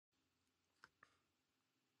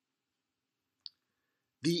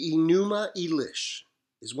The Enuma Elish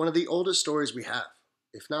is one of the oldest stories we have,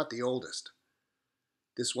 if not the oldest.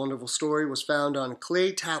 This wonderful story was found on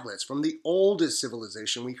clay tablets from the oldest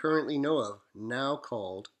civilization we currently know of, now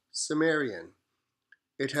called Sumerian.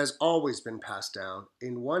 It has always been passed down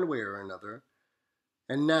in one way or another,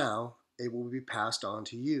 and now it will be passed on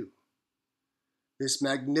to you. This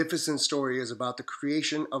magnificent story is about the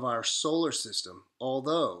creation of our solar system,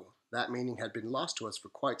 although that meaning had been lost to us for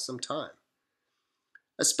quite some time.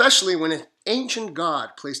 Especially when an ancient god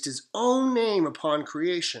placed his own name upon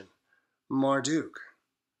creation, Marduk.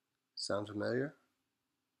 Sound familiar?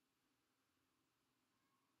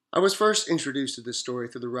 I was first introduced to this story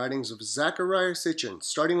through the writings of Zecharia Sitchin,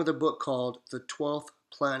 starting with a book called The 12th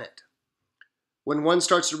Planet. When one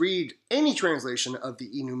starts to read any translation of the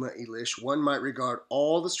Enuma Elish, one might regard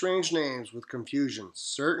all the strange names with confusion.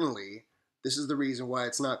 Certainly, this is the reason why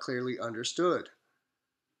it's not clearly understood.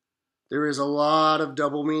 There is a lot of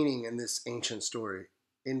double meaning in this ancient story.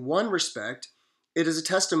 In one respect, it is a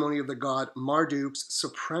testimony of the god Marduk's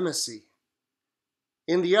supremacy.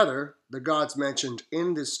 In the other, the gods mentioned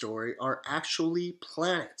in this story are actually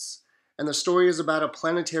planets, and the story is about a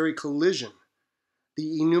planetary collision.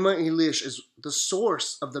 The Enuma Elish is the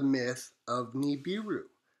source of the myth of Nibiru,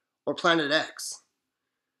 or Planet X.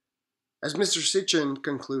 As Mr. Sitchin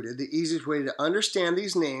concluded, the easiest way to understand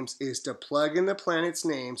these names is to plug in the planets'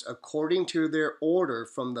 names according to their order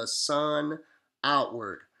from the sun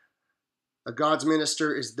outward. A god's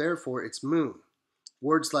minister is therefore its moon.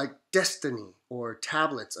 Words like destiny or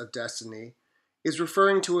tablets of destiny is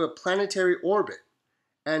referring to a planetary orbit,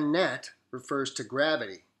 and net refers to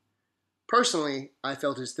gravity. Personally, I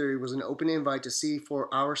felt his theory was an open invite to see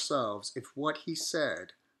for ourselves if what he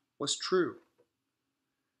said was true.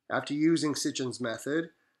 After using Sitchin's method,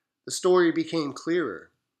 the story became clearer.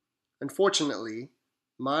 Unfortunately,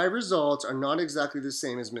 my results are not exactly the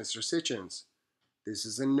same as Mr. Sitchin's. This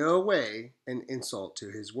is in no way an insult to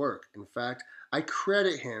his work. In fact, I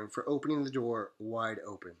credit him for opening the door wide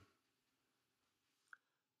open.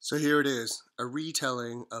 So here it is, a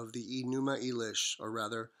retelling of the Enuma Elish, or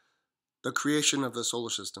rather, the creation of the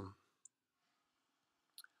solar system.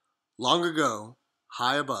 Long ago,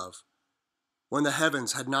 high above, when the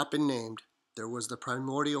heavens had not been named, there was the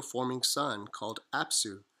primordial forming sun called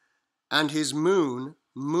Apsu, and his moon,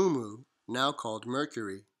 Mumu, now called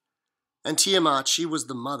Mercury. And Tiamat, she was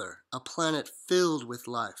the mother, a planet filled with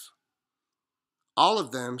life. All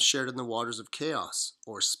of them shared in the waters of chaos,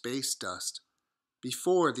 or space dust,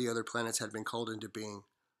 before the other planets had been called into being,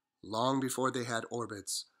 long before they had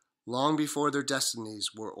orbits, long before their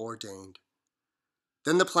destinies were ordained.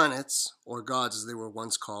 Then the planets, or gods as they were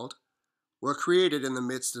once called, were created in the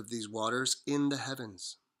midst of these waters in the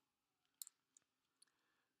heavens.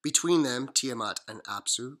 Between them, Tiamat and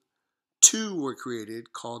Apsu, two were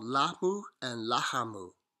created called Lahmu and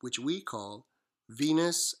Lahamu, which we call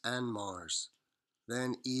Venus and Mars.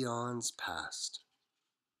 Then eons passed.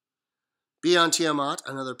 Beyond Tiamat,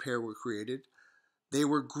 another pair were created. They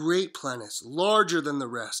were great planets, larger than the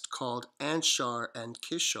rest, called Anshar and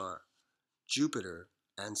Kishar, Jupiter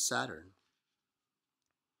and Saturn.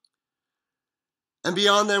 And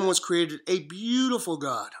beyond them was created a beautiful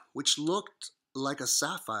god, which looked like a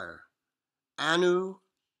sapphire, Anu,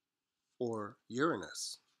 or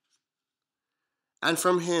Uranus. And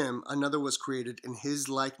from him another was created in his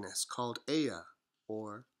likeness, called Ea,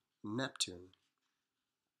 or Neptune.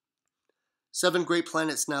 7 great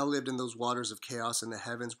planets now lived in those waters of chaos in the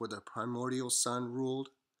heavens where the primordial sun ruled.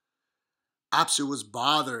 Apsu was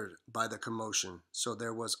bothered by the commotion, so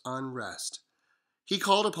there was unrest. He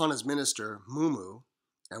called upon his minister, Mumu,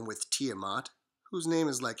 and with Tiamat, whose name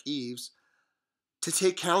is like Eve's, to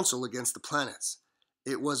take counsel against the planets.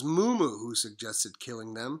 It was Mumu who suggested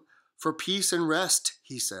killing them, for peace and rest,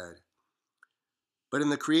 he said. But in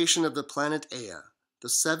the creation of the planet Ea, the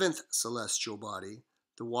 7th celestial body,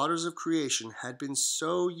 the waters of creation had been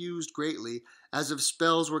so used greatly as if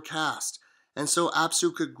spells were cast, and so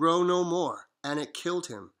Apsu could grow no more, and it killed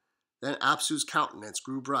him. Then Apsu's countenance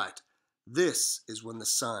grew bright. This is when the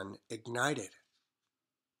sun ignited.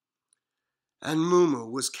 And Mumu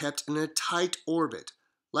was kept in a tight orbit,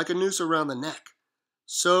 like a noose around the neck.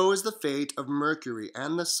 So is the fate of Mercury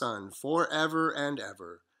and the sun forever and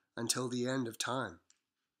ever, until the end of time.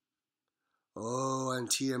 Oh,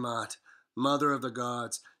 and Tiamat, mother of the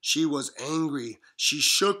gods, she was angry. She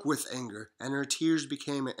shook with anger, and her tears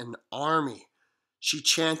became an army. She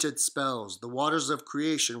chanted spells. The waters of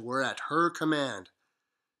creation were at her command.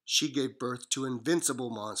 She gave birth to invincible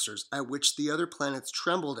monsters at which the other planets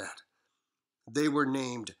trembled at. They were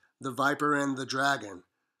named the Viper and the Dragon,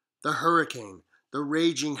 the Hurricane, the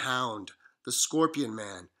Raging Hound, the scorpion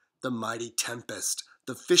man, the mighty tempest,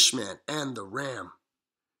 the fish man, and the ram.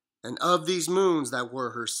 And of these moons that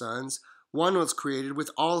were her sons, one was created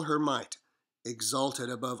with all her might. Exalted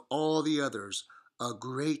above all the others, a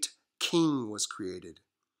great king was created.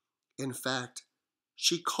 In fact,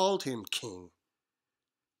 she called him king.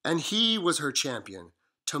 And he was her champion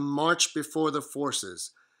to march before the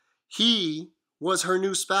forces. He was her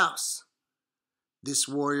new spouse. This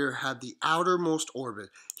warrior had the outermost orbit.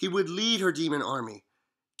 He would lead her demon army.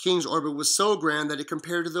 King's orbit was so grand that it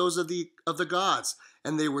compared to those of the gods,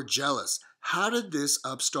 and they were jealous. How did this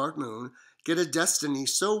upstart moon get a destiny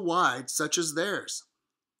so wide such as theirs?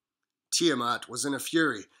 Tiamat was in a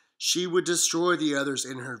fury. She would destroy the others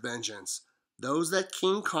in her vengeance. Those that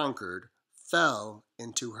King conquered fell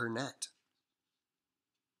into her net.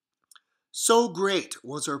 So great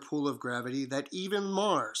was her pull of gravity that even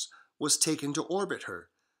Mars was taken to orbit her.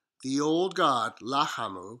 The old god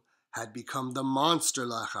Lahamu had become the monster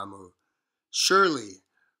Lahamu. Surely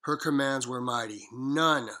her commands were mighty.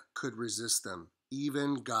 None could resist them,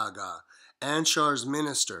 even Gaga. Anshar's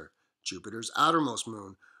minister, Jupiter's outermost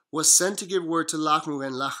moon, was sent to give word to Lahamu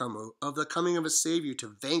and Lahamu of the coming of a savior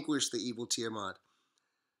to vanquish the evil Tiamat.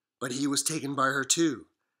 But he was taken by her too.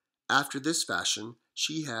 After this fashion,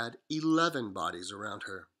 she had 11 bodies around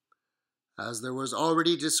her. As there was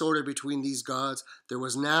already disorder between these gods, there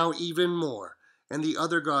was now even more, and the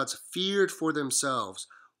other gods feared for themselves.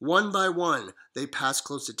 One by one, they passed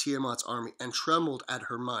close to Tiamat's army and trembled at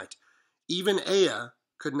her might. Even Ea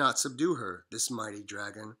could not subdue her, this mighty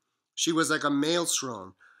dragon. She was like a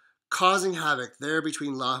maelstrom, causing havoc there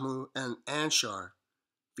between Lahamu and Anshar,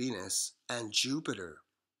 Venus, and Jupiter.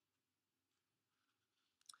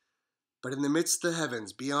 But in the midst of the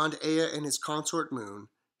heavens, beyond Ea and his consort moon,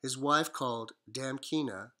 his wife called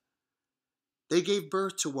Damkina, they gave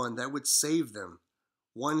birth to one that would save them,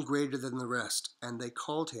 one greater than the rest, and they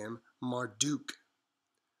called him Marduk.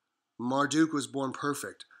 Marduk was born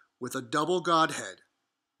perfect, with a double godhead,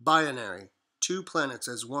 binary, 2 planets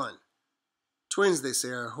as one. Twins, they say,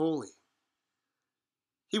 are holy.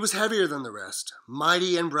 He was heavier than the rest,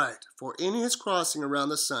 mighty and bright, for in his crossing around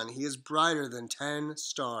the sun he is brighter than 10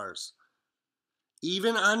 stars.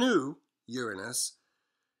 Even Anu, Uranus,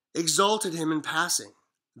 exalted him in passing,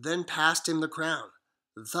 then passed him the crown,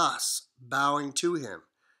 thus bowing to him,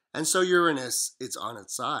 and so Uranus is on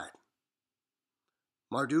its side.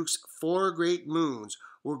 Marduk's 4 great moons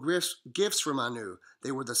were gifts from Anu.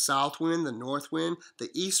 They were the south wind, the north wind, the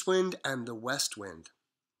east wind, and the west wind.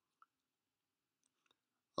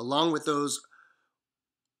 Along with those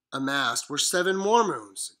amassed were 7 more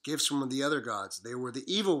moons, gifts from the other gods. They were the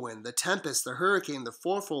evil wind, the tempest, the hurricane, the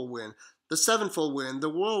fourfold wind, the sevenfold wind, the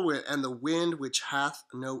whirlwind, and the wind which hath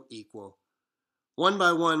no equal. One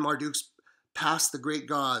by one, Marduk passed the great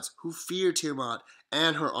gods who feared Tiamat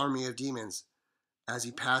and her army of demons. As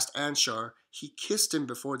he passed Anshar, he kissed him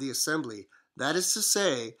before the assembly. That is to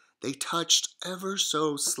say, they touched ever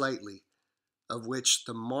so slightly, of which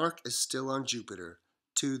the mark is still on Jupiter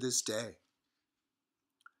to this day.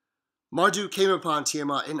 Marduk came upon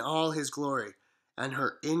Tiamat in all his glory, and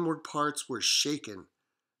her inward parts were shaken.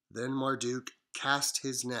 Then Marduk cast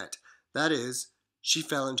his net, that is, she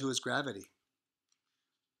fell into his gravity.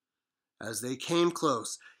 As they came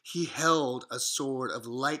close, he held a sword of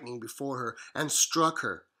lightning before her and struck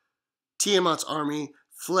her. Tiamat's army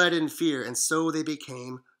fled in fear, and so they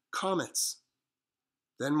became comets.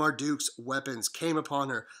 Then Marduk's weapons came upon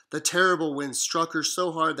her. The terrible wind struck her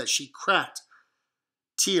so hard that she cracked.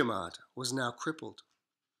 Tiamat was now crippled.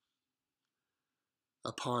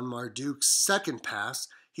 Upon Marduk's second pass,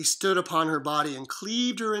 he stood upon her body and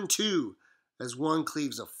cleaved her in two, as one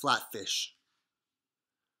cleaves a flat fish.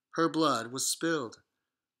 Her blood was spilled.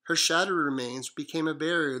 Her shattered remains became a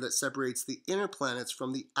barrier that separates the inner planets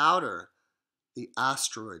from the outer, the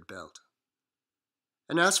asteroid belt.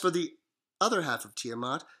 And as for the other half of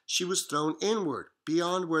Tiamat, she was thrown inward,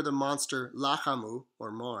 beyond where the monster Lahamu,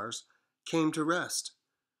 or Mars, came to rest.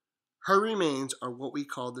 Her remains are what we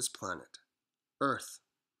call this planet, Earth.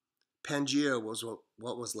 Pangaea was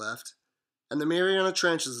what was left, and the Mariana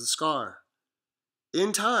Trench is the scar.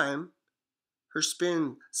 In time, her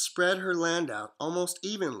spin spread her land out almost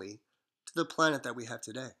evenly to the planet that we have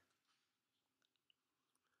today.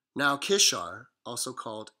 Now Kishar, also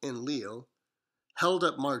called Enlil, held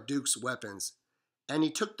up Marduk's weapons, and he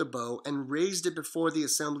took the bow and raised it before the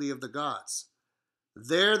assembly of the gods.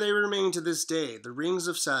 There they remain to this day, the rings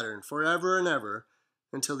of Saturn, forever and ever,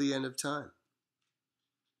 until the end of time.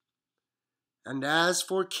 And as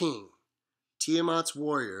for King, Tiamat's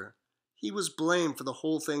warrior, he was blamed for the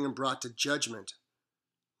whole thing and brought to judgment.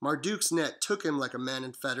 Marduk's net took him like a man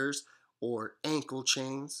in fetters, or ankle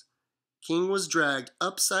chains, King was dragged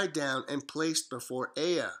upside down and placed before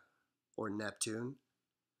Ea, or Neptune.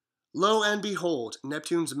 Lo and behold,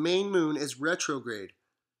 Neptune's main moon is retrograde,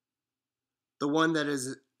 the one that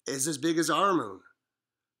is as big as our moon.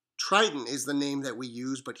 Triton is the name that we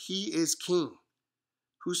use, but he is king,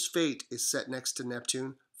 whose fate is set next to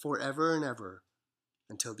Neptune forever and ever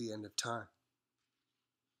until the end of time.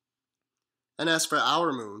 And as for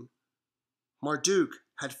our moon, Marduk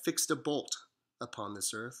had fixed a bolt upon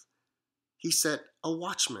this earth. He set a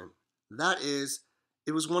watchman. That is,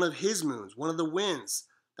 it was one of his moons, one of the winds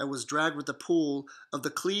that was dragged with the pull of the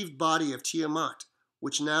cleaved body of Tiamat,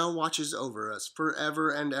 which now watches over us forever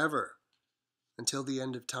and ever until the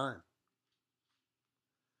end of time.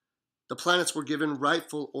 The planets were given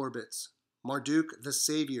rightful orbits. Marduk, the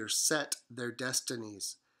savior, set their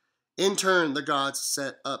destinies. In turn, the gods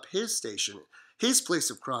set up his station, his place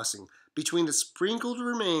of crossing, between the sprinkled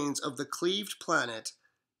remains of the cleaved planet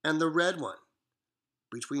and the red one,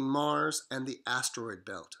 between Mars and the asteroid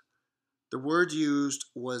belt. The word used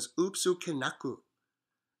was Upsukenaku.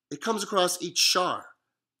 It comes across each shar,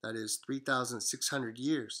 that is 3,600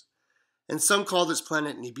 years, and some call this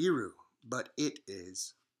planet Nibiru, but it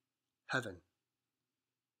is heaven.